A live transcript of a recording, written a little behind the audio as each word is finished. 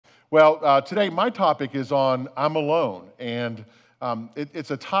Well, today my topic is on I'm alone, and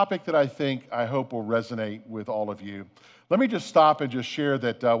it's a topic that I hope will resonate with all of you. Let me just stop and just share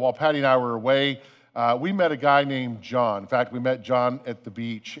that while Patty and I were away, we met a guy named John. In fact, we met John at the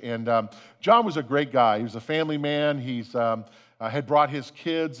beach, and John was a great guy. He was a family man. He's had brought his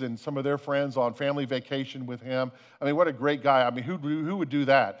kids and some of their friends on family vacation with him. I mean, what a great guy. I mean, who would do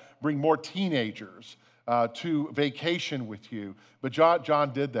that? Bring more teenagers to vacation with you. But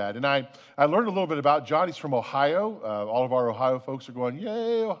John did that. And I learned a little bit about John. He's from Ohio. All of our Ohio folks are going,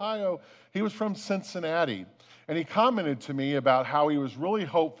 yay, Ohio. He was from Cincinnati. And he commented to me about how he was really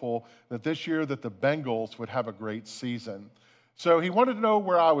hopeful that this year that the Bengals would have a great season. So he wanted to know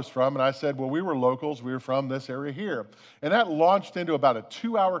where I was from, and I said, well, we were locals. We were from this area here. And that launched into about a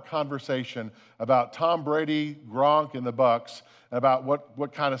 2-hour conversation about Tom Brady, Gronk, and the Bucs, and about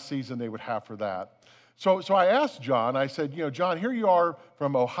what kind of season they would have for that. So I asked John, I said, John, here you are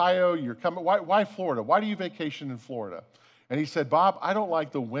from Ohio. You're coming. Why Florida? Why do you vacation in Florida? And he said, Bob, I don't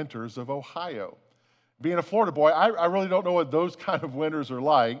like the winters of Ohio. Being a Florida boy, I really don't know what those kind of winters are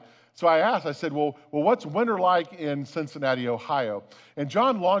like. So I asked, I said, well, what's winter like in Cincinnati, Ohio? And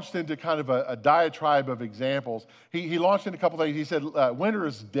John launched into kind of a diatribe of examples. He launched into a couple things. He said, winter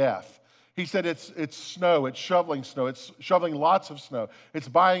is death. He said it's snow, it's shoveling lots of snow. It's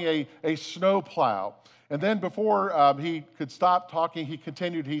buying a snow plow. And then before he could stop talking, he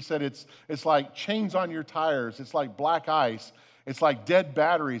continued. He said it's like chains on your tires. It's like black ice. It's like dead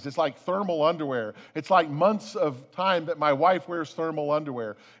batteries. It's like thermal underwear. It's like months of time that my wife wears thermal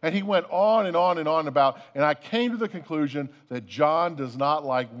underwear. And he went on and on and on about, and I came to the conclusion that John does not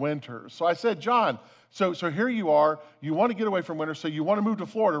like winter. So I said, John, so here you are. You want to get away from winter, so you want to move to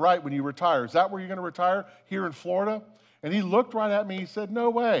Florida, right, when you retire. Is that where you're going to retire, here in Florida? And he looked right at me. He said, no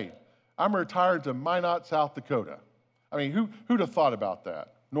way. I'm retired to Minot, South Dakota. I mean, who'd have thought about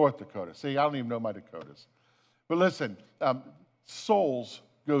that? North Dakota. See, I don't even know my Dakotas. But listen, souls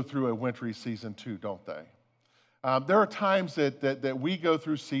go through a wintry season too, don't they? There are times that we go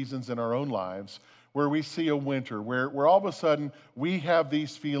through seasons in our own lives where we see a winter, where all of a sudden we have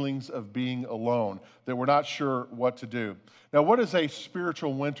these feelings of being alone, that we're not sure what to do. Now, what is a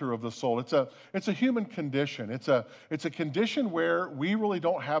spiritual winter of the soul? It's a human condition. It's a condition where we really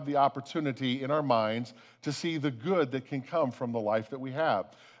don't have the opportunity in our minds to see the good that can come from the life that we have.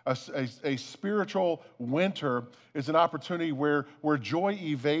 A spiritual winter is an opportunity where joy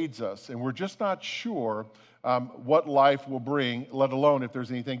evades us, and we're just not sure what life will bring, let alone if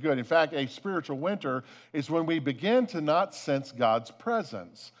there's anything good. In fact, a spiritual winter is when we begin to not sense God's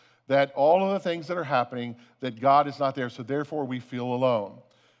presence, that all of the things that are happening, that God is not there, so therefore we feel alone.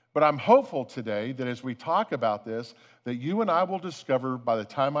 But I'm hopeful today that as we talk about this, that you and I will discover by the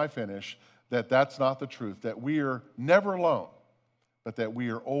time I finish that that's not the truth, that we are never alone, but that we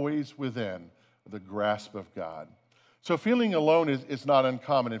are always within the grasp of God. So feeling alone is not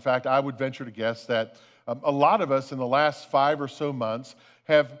uncommon. In fact, I would venture to guess that a lot of us in the last 5 or so months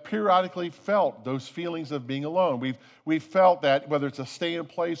have periodically felt those feelings of being alone. We've felt that whether it's a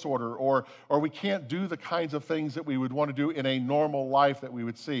stay-in-place order or we can't do the kinds of things that we would want to do in a normal life that we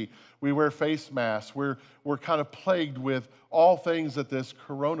would see. We wear face masks. We're kind of plagued with all things that this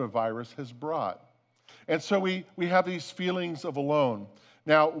coronavirus has brought. And so we have these feelings of alone.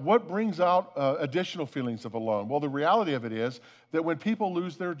 Now, what brings out additional feelings of alone? Well, the reality of it is that when people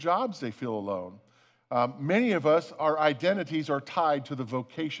lose their jobs, they feel alone. Many of us, our identities are tied to the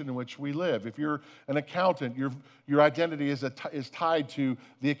vocation in which we live. If you're an accountant, your identity is tied to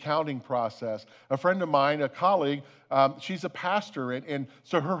the accounting process. A friend of mine, a colleague, she's a pastor, and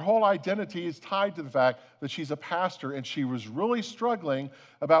so her whole identity is tied to the fact that she's a pastor, and she was really struggling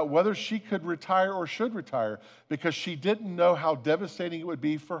about whether she could retire or should retire because she didn't know how devastating it would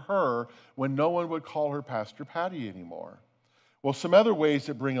be for her when no one would call her Pastor Patty anymore. Well, some other ways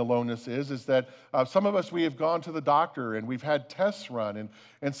that bring aloneness is that some of us, we have gone to the doctor and we've had tests run,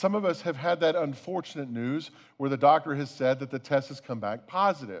 and some of us have had that unfortunate news where the doctor has said that the test has come back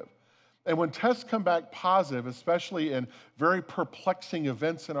positive. And when tests come back positive, especially in very perplexing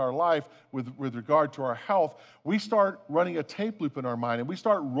events in our life with regard to our health, we start running a tape loop in our mind, and we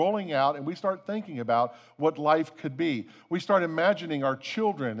start rolling out, and we start thinking about what life could be. We start imagining our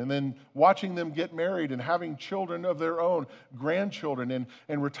children and then watching them get married and having children of their own, grandchildren,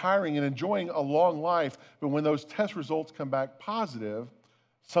 and retiring and enjoying a long life. But when those test results come back positive,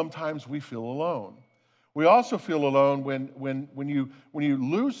 sometimes we feel alone. We also feel alone when you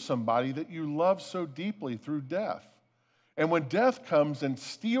lose somebody that you love so deeply through death. And when death comes and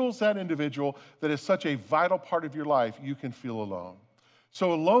steals that individual that is such a vital part of your life, you can feel alone.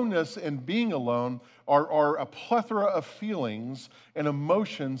 So aloneness and being alone are a plethora of feelings and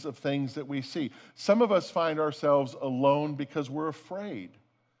emotions of things that we see. Some of us find ourselves alone because we're afraid,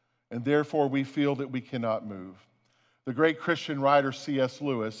 and therefore we feel that we cannot move. The great Christian writer C.S.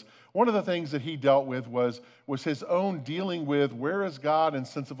 Lewis, one of the things that he dealt with was his own dealing with where is God and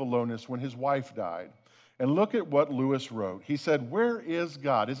sense of aloneness when his wife died. And look at what Lewis wrote. He said, where is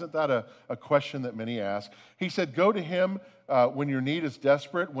God? Isn't that a question that many ask? He said, go to him when your need is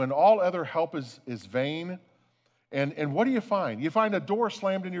desperate, when all other help is vain. And what do you find? You find a door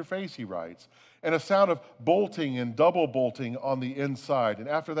slammed in your face, he writes, and a sound of bolting and double bolting on the inside. And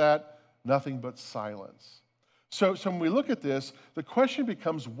after that, nothing but silence. So when we look at this, the question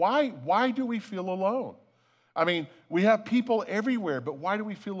becomes, why do we feel alone? I mean, we have people everywhere, but why do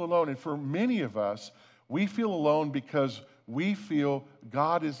we feel alone? And for many of us, we feel alone because we feel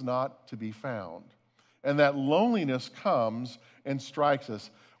God is not to be found. And that loneliness comes and strikes us.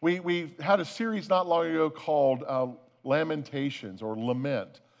 We had a series not long ago called Lamentations or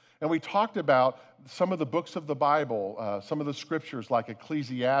Lament. And we talked about some of the books of the Bible, some of the scriptures like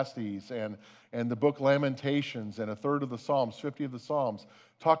Ecclesiastes and the book Lamentations and a third of the Psalms, 50 of the Psalms,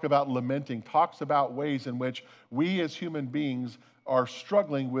 talk about lamenting, talks about ways in which we as human beings are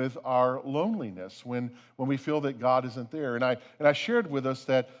struggling with our loneliness when we feel that God isn't there. And I shared with us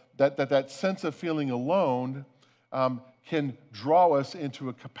that sense of feeling alone can draw us into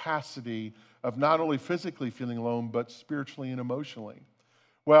a capacity of not only physically feeling alone, but spiritually and emotionally.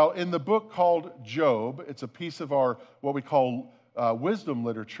 Well, in the book called Job, it's a piece of our, what we call wisdom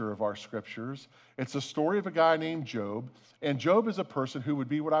literature of our scriptures. It's a story of a guy named Job, and Job is a person who would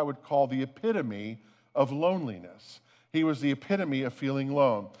be what I would call the epitome of loneliness. He was the epitome of feeling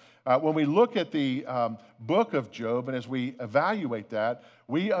alone. When we look at the book of Job, and as we evaluate that,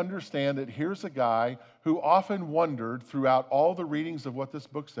 we understand that here's a guy who often wondered throughout all the readings of what this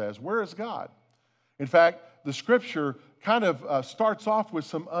book says, where is God? In fact, the scripture kind of starts off with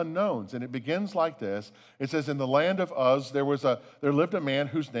some unknowns, and it begins like this. It says, in the land of Uz, there lived a man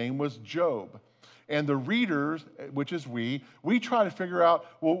whose name was Job. And the readers, which is we try to figure out,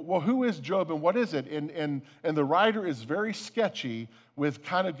 well, who is Job and what is it? And the writer is very sketchy with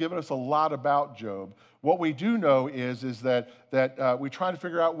kind of giving us a lot about Job. What we do know is that we try to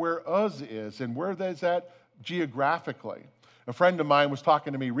figure out where Uz is and where is that geographically. A friend of mine was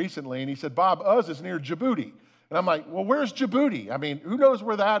talking to me recently, and he said, Bob, Uz is near Djibouti. And I'm like, well, where's Djibouti? I mean, who knows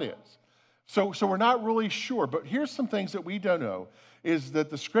where that is? So we're not really sure. But here's some things that we don't know, is that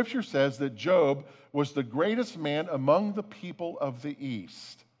the scripture says that Job was the greatest man among the people of the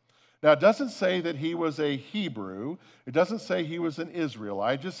East. Now, it doesn't say that he was a Hebrew. It doesn't say he was an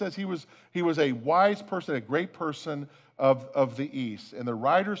Israelite. It just says he was a wise person, a great person of the East. And the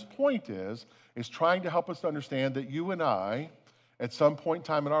writer's point is trying to help us to understand that you and I, at some point in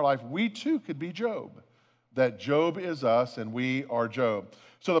time in our life, we too could be Job. That Job is us and we are Job.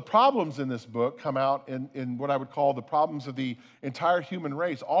 So the problems in this book come out in what I would call the problems of the entire human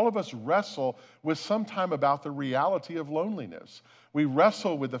race. All of us wrestle with some time about the reality of loneliness. We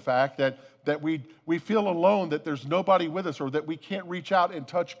wrestle with the fact that we feel alone, that there's nobody with us, or that we can't reach out and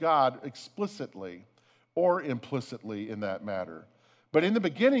touch God explicitly or implicitly in that matter. But in the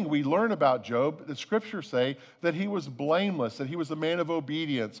beginning, we learn about Job. The scriptures say that he was blameless, that he was a man of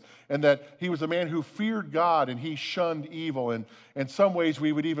obedience, and that he was a man who feared God and he shunned evil. And in some ways,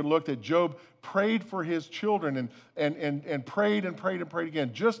 we would even look at Job prayed for his children and prayed and prayed and prayed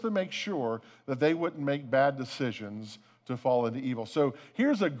again just to make sure that they wouldn't make bad decisions to fall into evil. So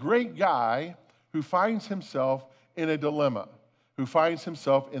here's a great guy who finds himself in a dilemma, who finds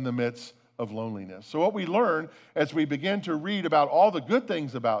himself in the midst of loneliness. So what we learn as we begin to read about all the good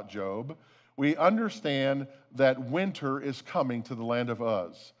things about Job, we understand that winter is coming to the land of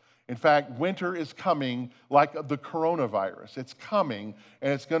Uz. In fact, winter is coming like the coronavirus. It's coming,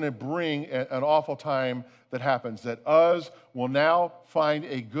 and it's going to bring an awful time that happens, that Uz will now find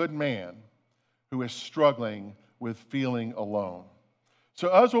a good man who is struggling with feeling alone. So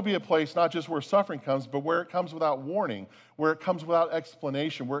Uz will be a place not just where suffering comes, but where it comes without warning, where it comes without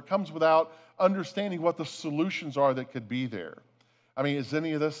explanation, where it comes without understanding what the solutions are that could be there. I mean, is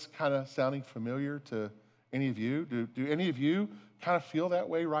any of this kind of sounding familiar to any of you? Do any of you kind of feel that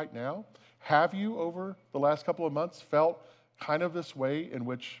way right now? Have you, over the last couple of months, felt kind of this way in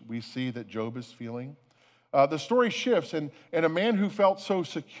which we see that Job is feeling? The story shifts, and a man who felt so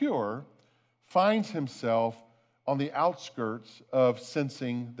secure finds himself on the outskirts of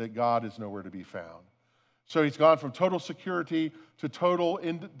sensing that God is nowhere to be found. So he's gone from total security to total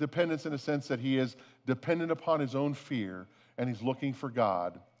independence in a sense that he is dependent upon his own fear, and he's looking for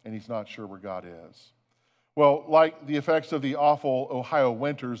God, and he's not sure where God is. Well, like the effects of the awful Ohio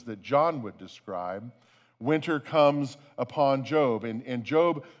winters that John would describe, winter comes upon Job, and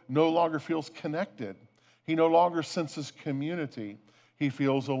Job no longer feels connected. He no longer senses community. He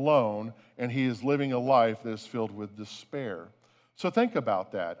feels alone, and he is living a life that is filled with despair. So think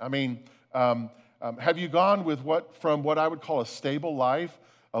about that. I mean, have you gone with from what I would call a stable life,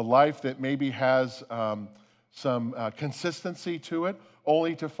 a life that maybe has some consistency to it,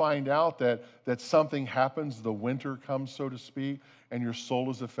 only to find out that something happens, the winter comes, so to speak, and your soul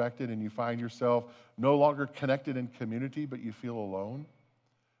is affected, and you find yourself no longer connected in community, but you feel alone?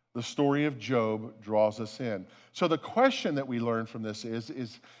 The story of Job draws us in. So the question that we learn from this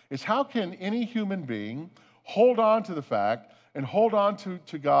is how can any human being hold on to the fact and hold on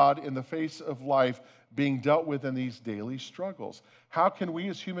to God in the face of life being dealt with in these daily struggles? How can we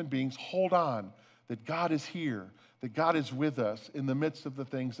as human beings hold on that God is here, that God is with us in the midst of the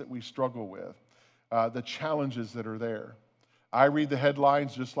things that we struggle with, the challenges that are there? I read the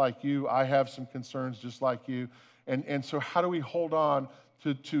headlines just like you. I have some concerns just like you. And so how do we hold on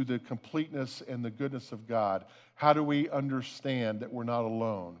to the completeness and the goodness of God? How do we understand that we're not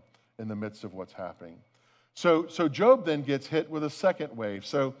alone in the midst of what's happening? So Job then gets hit with a second wave.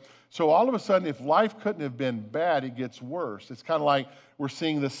 So all of a sudden, if life couldn't have been bad, it gets worse. It's kind of like we're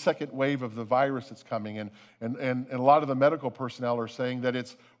seeing the second wave of the virus that's coming, and a lot of the medical personnel are saying that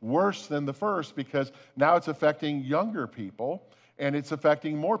it's worse than the first because now it's affecting younger people and it's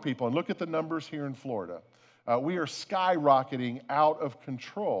affecting more people. And look at the numbers here in Florida. We are skyrocketing out of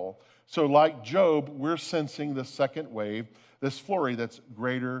control. So like Job, we're sensing the second wave, this flurry that's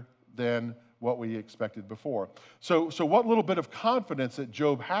greater than what we expected before. So what little bit of confidence that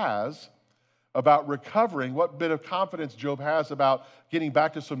Job has about recovering, what bit of confidence Job has about getting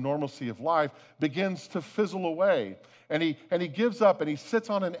back to some normalcy of life begins to fizzle away. And he gives up and he sits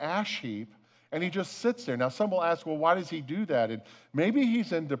on an ash heap and he just sits there. Now, some will ask, well, why does he do that? And maybe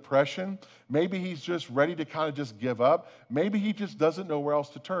he's in depression. Maybe he's just ready to kind of just give up. Maybe he just doesn't know where else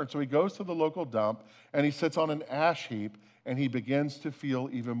to turn. So he goes to the local dump and he sits on an ash heap and he begins to feel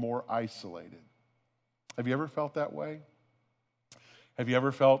even more isolated. Have you ever felt that way? Have you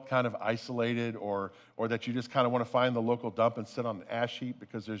ever felt kind of isolated or that you just kind of want to find the local dump and sit on an ash heap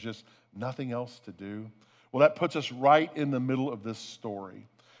because there's just nothing else to do? Well, that puts us right in the middle of this story.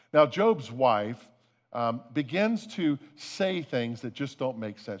 Now, Job's wife begins to say things that just don't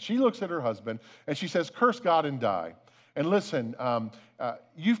make sense. She looks at her husband and she says, "Curse God and die." And listen,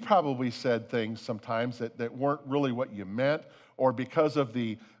 you've probably said things sometimes that weren't really what you meant, or because of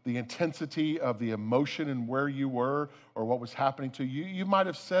the intensity of the emotion and where you were or what was happening to you, you might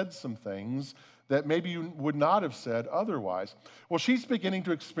have said some things that maybe you would not have said otherwise. Well, she's beginning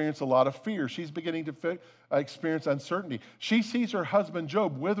to experience a lot of fear. She's beginning to experience uncertainty. She sees her husband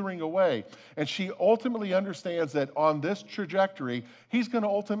Job withering away, and she ultimately understands that on this trajectory, he's going to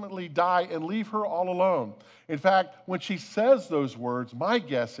ultimately die and leave her all alone. In fact, when she says those words, my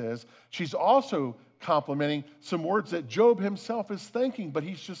guess is she's also complimenting some words that Job himself is thinking, but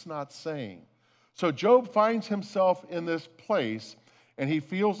he's just not saying. So Job finds himself in this place, and he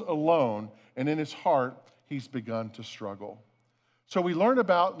feels alone, and in his heart, he's begun to struggle. So we learn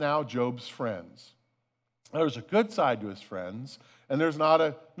about now Job's friends. There's a good side to his friends, and there's not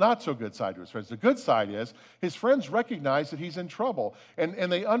a not so good side to his friends. The good side is his friends recognize that he's in trouble,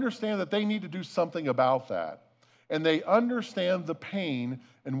 and they understand that they need to do something about that. And they understand the pain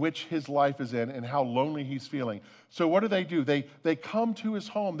in which his life is in and how lonely he's feeling. So what do? They come to his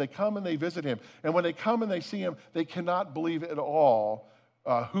home. They come and they visit him. And when they come and they see him, they cannot believe at all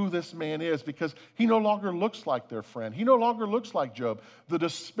who this man is, because he no longer looks like their friend. He no longer looks like Job. The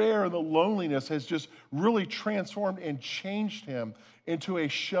despair and the loneliness has just really transformed and changed him into a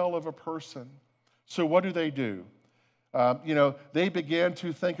shell of a person. So what do? They began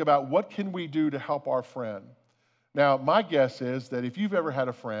to think about, what can we do to help our friend? Now, my guess is that if you've ever had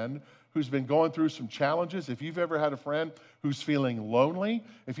a friend who's been going through some challenges, if you've ever had a friend who's feeling lonely,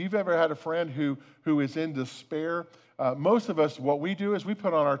 if you've ever had a friend who is in despair, most of us, what we do is we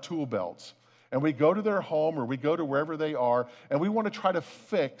put on our tool belts and we go to their home or we go to wherever they are, and we want to try to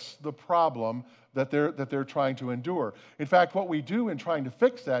fix the problem that they're trying to endure. In fact, what we do in trying to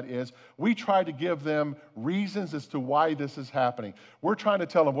fix that is we try to give them reasons as to why this is happening. We're trying to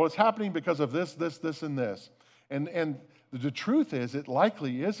tell them, well, it's happening because of this, and this. And the truth is, it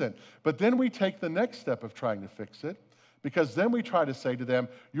likely isn't. But then we take the next step of trying to fix it, because then we try to say to them,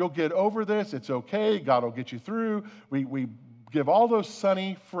 you'll get over this, it's okay, God will get you through. We give all those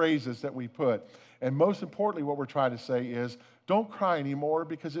sunny phrases that we put. And most importantly, what we're trying to say is, don't cry anymore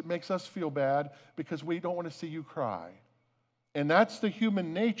because it makes us feel bad because we don't want to see you cry. And that's the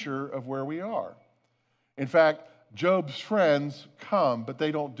human nature of where we are. In fact, Job's friends come, but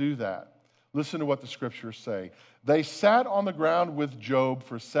they don't do that. Listen to what the scriptures say. They sat on the ground with Job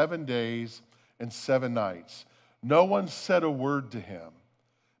for 7 days and 7 nights. No one said a word to him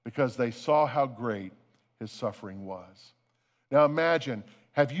because they saw how great his suffering was. Now imagine,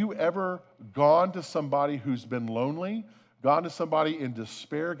 have you ever gone to somebody who's been lonely, gone to somebody in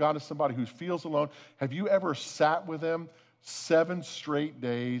despair, gone to somebody who feels alone? Have you ever sat with them 7 straight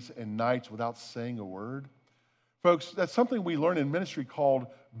days and nights without saying a word? Folks, that's something we learn in ministry called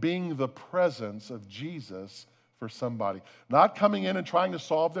being the presence of Jesus for somebody. Not coming in and trying to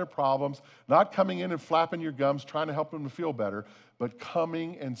solve their problems, not coming in and flapping your gums, trying to help them to feel better, but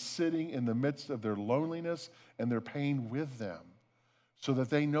coming and sitting in the midst of their loneliness and their pain with them so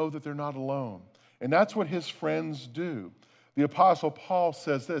that they know that they're not alone. And that's what his friends do. The Apostle Paul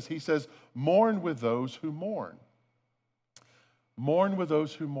says this. He says, mourn with those who mourn. Mourn with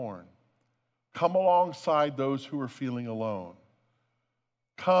those who mourn. Come alongside those who are feeling alone.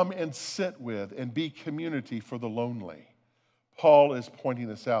 Come and sit with and be community for the lonely. Paul is pointing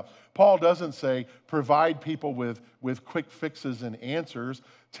this out. Paul doesn't say provide people with quick fixes and answers.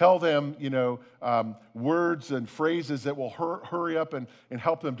 Tell them, words and phrases that will hurry up and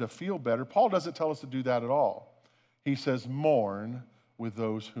help them to feel better. Paul doesn't tell us to do that at all. He says mourn with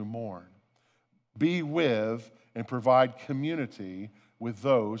those who mourn. Be with and provide community with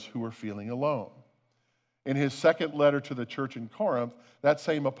those who are feeling alone. In his second letter to the church in Corinth, that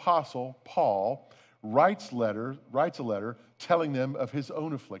same apostle, Paul, writes a letter telling them of his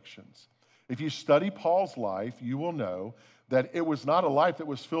own afflictions. If you study Paul's life, you will know that it was not a life that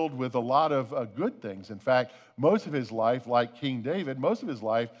was filled with a lot of good things. In fact, most of his life, like King David, most of his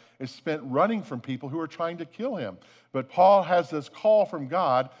life is spent running from people who are trying to kill him. But Paul has this call from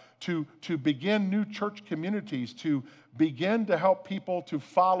God to begin new church communities, to begin to help people to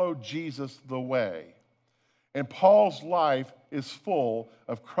follow Jesus the way. And Paul's life is full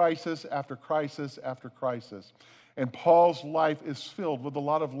of crisis after crisis after crisis. And Paul's life is filled with a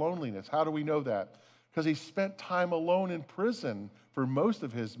lot of loneliness. How do we know that? Because he spent time alone in prison for most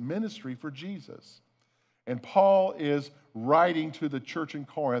of his ministry for Jesus. And Paul is writing to the church in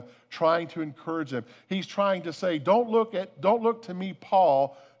Corinth, trying to encourage them. He's trying to say, don't look to me,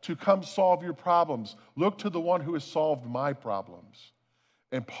 Paul, to come solve your problems. Look to the one who has solved my problems.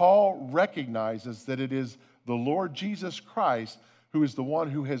 And Paul recognizes that it is the Lord Jesus Christ who is the one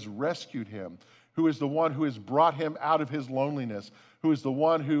who has rescued him, who is the one who has brought him out of his loneliness, who is the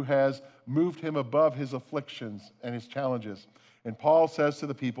one who has moved him above his afflictions and his challenges. And Paul says to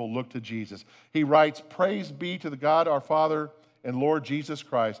the people, look to Jesus. He writes, praise be to the God our Father and Lord Jesus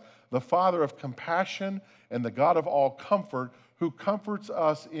Christ, the Father of compassion and the God of all comfort, who comforts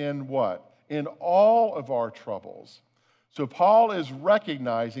us in what? In all of our troubles. So Paul is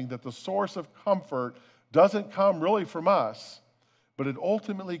recognizing that the source of comfort doesn't come really from us, but it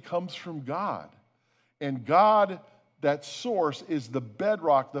ultimately comes from God. And God, that source, is the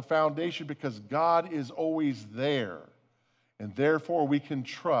bedrock, the foundation, because God is always there. And therefore, we can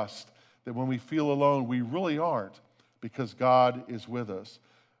trust that when we feel alone, we really aren't, because God is with us.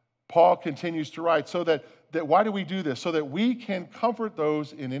 Paul continues to write, so that why do we do this? So that we can comfort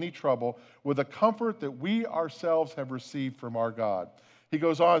those in any trouble with a comfort that we ourselves have received from our God. He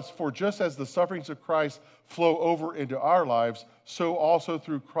goes on, for just as the sufferings of Christ flow over into our lives, so also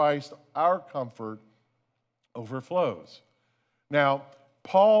through Christ our comfort overflows. Now,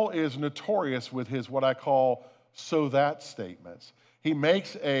 Paul is notorious with his what I call so that statements. He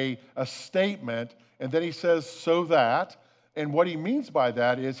makes a statement and then he says so that, and what he means by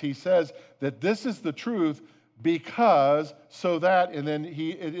that is he says that this is the truth because so that, and then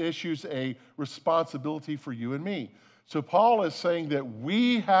it issues a responsibility for you and me. So Paul is saying that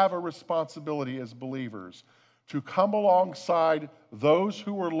we have a responsibility as believers to come alongside those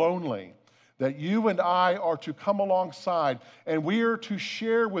who are lonely, that you and I are to come alongside, and we are to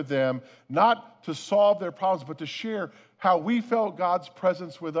share with them, not to solve their problems, but to share how we felt God's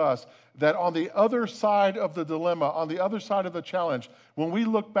presence with us, that on the other side of the dilemma, on the other side of the challenge, when we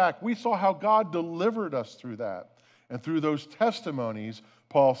look back, we saw how God delivered us through that. And through those testimonies,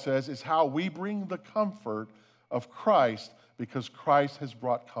 Paul says, is how we bring the comfort of Christ, because Christ has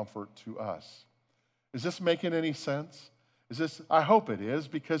brought comfort to us. Is this making any sense? I hope it is,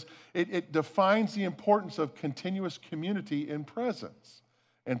 because it defines the importance of continuous community in presence.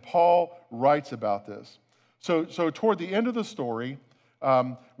 And Paul writes about this. So toward the end of the story,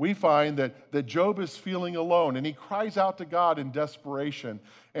 we find that Job is feeling alone, and he cries out to God in desperation.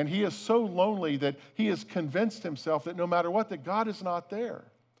 And he is so lonely that he has convinced himself that no matter what, that God is not there.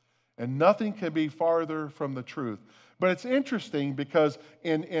 And nothing can be farther from the truth. But it's interesting because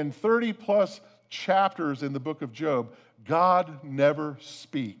in 30 plus chapters in the book of Job, God never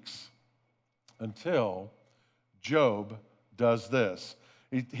speaks until Job does this.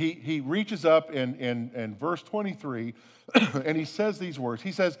 He reaches up in verse 23 and he says these words.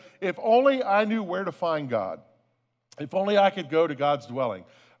 He says, if only I knew where to find God, if only I could go to God's dwelling,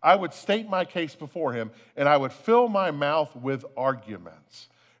 I would state my case before him and I would fill my mouth with arguments.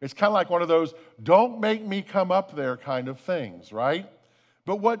 It's kind of like one of those, don't make me come up there kind of things, right?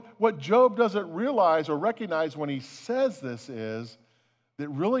 But what Job doesn't realize or recognize when he says this is that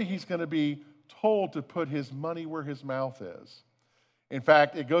really he's going to be told to put his money where his mouth is. In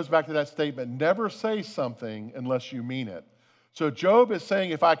fact, it goes back to that statement, never say something unless you mean it. So Job is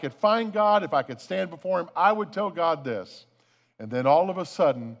saying, if I could find God, if I could stand before him, I would tell God this. And then all of a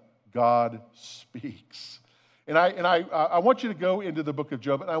sudden, God speaks. And I want you to go into the book of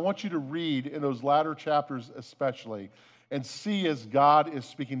Job, and I want you to read in those latter chapters especially, and see as God is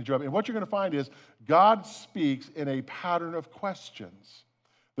speaking to Job. And what you're going to find is God speaks in a pattern of questions.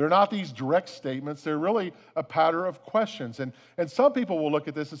 They're not these direct statements. They're really a pattern of questions. And some people will look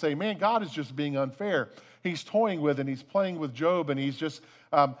at this and say, man, God is just being unfair. He's toying with and he's playing with Job, and he's just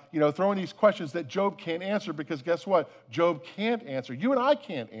throwing these questions that Job can't answer, because guess what? Job can't answer. You and I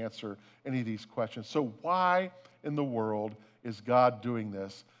can't answer any of these questions. So why in the world is God doing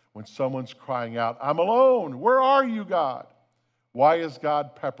this when someone's crying out, I'm alone, where are you, God? Why is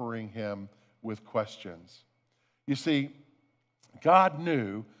God peppering him with questions? You see, God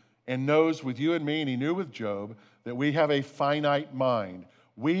knew and knows with you and me, and he knew with Job, that we have a finite mind.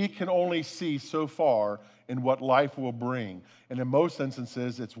 We can only see so far in what life will bring. And in most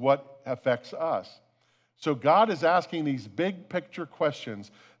instances, it's what affects us. So God is asking these big picture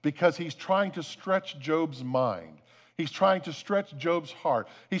questions because he's trying to stretch Job's mind. He's trying to stretch Job's heart.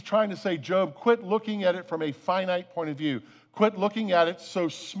 He's trying to say, Job, quit looking at it from a finite point of view. Quit looking at it so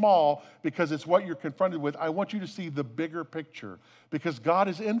small because it's what you're confronted with. I want you to see the bigger picture, because God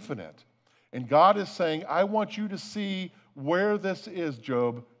is infinite. And God is saying, I want you to see where this is,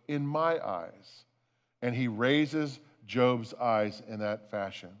 Job, in my eyes. And he raises Job's eyes in that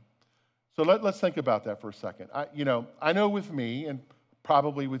fashion. So let's think about that for a second. I know with me, and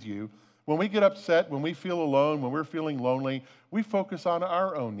probably with you, when we get upset, when we feel alone, when we're feeling lonely, we focus on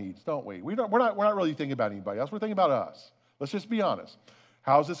our own needs, don't we? We're not really thinking about anybody else. We're thinking about us. Let's just be honest.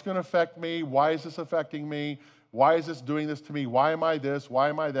 How's this going to affect me? Why is this affecting me? Why is this doing this to me? Why am I this? Why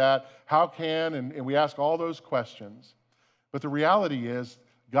am I that? How can? And we ask all those questions. But the reality is,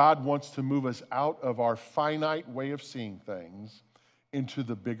 God wants to move us out of our finite way of seeing things into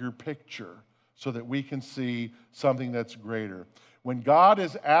the bigger picture so that we can see something that's greater. When God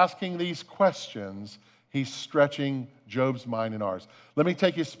is asking these questions, he's stretching Job's mind and ours. Let me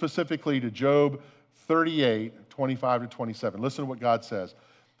take you specifically to Job 38, 25 to 27. Listen to what God says.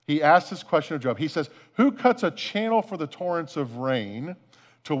 He asks this question of Job. He says, who cuts a channel for the torrents of rain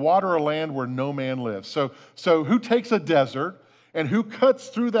to water a land where no man lives? So who takes a desert and who cuts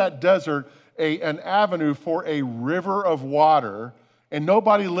through that desert an avenue for a river of water, and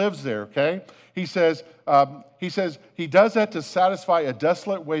nobody lives there, okay? He says he does that to satisfy a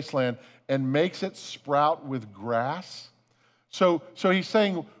desolate wasteland and makes it sprout with grass. So he's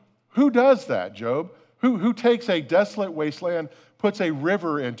saying, who does that, Job? Who takes a desolate wasteland, puts a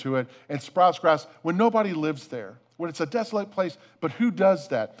river into it, and sprouts grass when nobody lives there, when it's a desolate place? But who does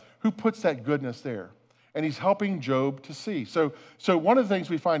that? Who puts that goodness there? And he's helping Job to see. So one of the things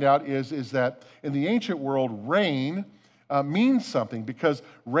we find out is that in the ancient world, rain means something, because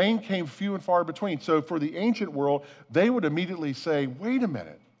rain came few and far between. So for the ancient world, they would immediately say, wait a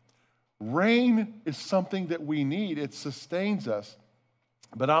minute, rain is something that we need. It sustains us.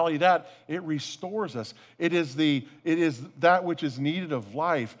 But not only that, it restores us. It is that which is needed of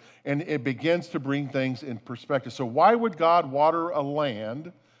life, and it begins to bring things in perspective. So why would God water a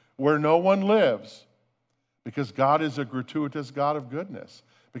land where no one lives? Because God is a gratuitous God of goodness.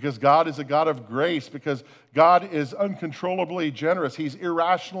 Because God is a God of grace. Because God is uncontrollably generous. He's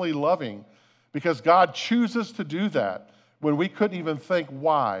irrationally loving. Because God chooses to do that when we couldn't even think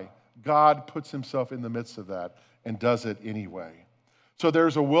why. God puts himself in the midst of that and does it anyway. So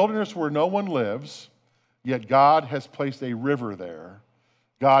there's a wilderness where no one lives, yet God has placed a river there.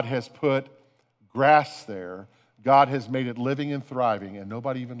 God has put grass there. God has made it living and thriving, and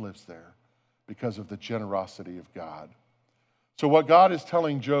nobody even lives there because of the generosity of God. So what God is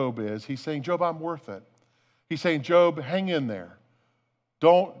telling Job is, he's saying, Job, I'm worth it. He's saying, Job, hang in there.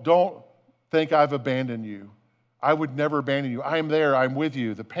 Don't think I've abandoned you. I would never abandon you. I am there. I'm with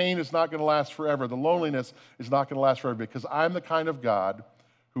you. The pain is not going to last forever. The loneliness is not going to last forever, because I'm the kind of God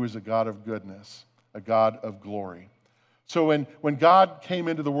who is a God of goodness, a God of glory. So when God came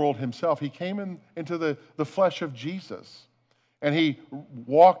into the world himself, he came into the flesh of Jesus. And he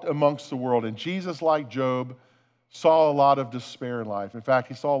walked amongst the world. And Jesus, like Job, saw a lot of despair in life. In fact,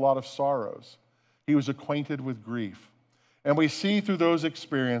 he saw a lot of sorrows. He was acquainted with grief. And we see through those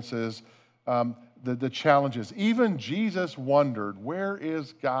experiences the challenges. Even Jesus wondered, where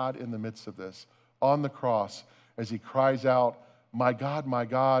is God in the midst of this? On the cross, as he cries out, my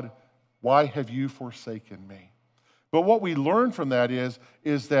God, why have you forsaken me? But what we learn from that is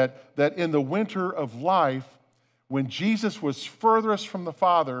that in the winter of life, when Jesus was furthest from the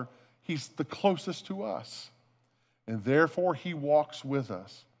Father, he's the closest to us. And therefore, he walks with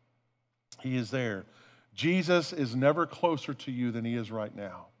us. He is there. Jesus is never closer to you than he is right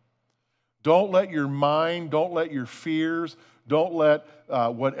now. Don't let your mind, don't let your fears, don't let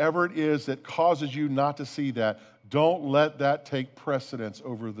whatever it is that causes you not to see that, don't let that take precedence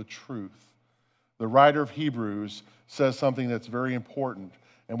over the truth. The writer of Hebrews says something that's very important.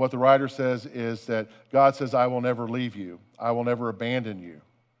 And what the writer says is that God says, I will never leave you. I will never abandon you.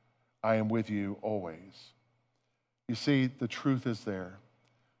 I am with you always. You see, the truth is there.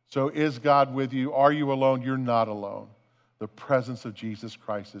 So is God with you? Are you alone? You're not alone. The presence of Jesus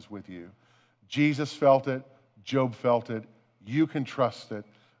Christ is with you. Jesus felt it. Job felt it. You can trust it.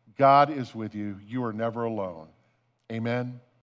 God is with you. You are never alone. Amen.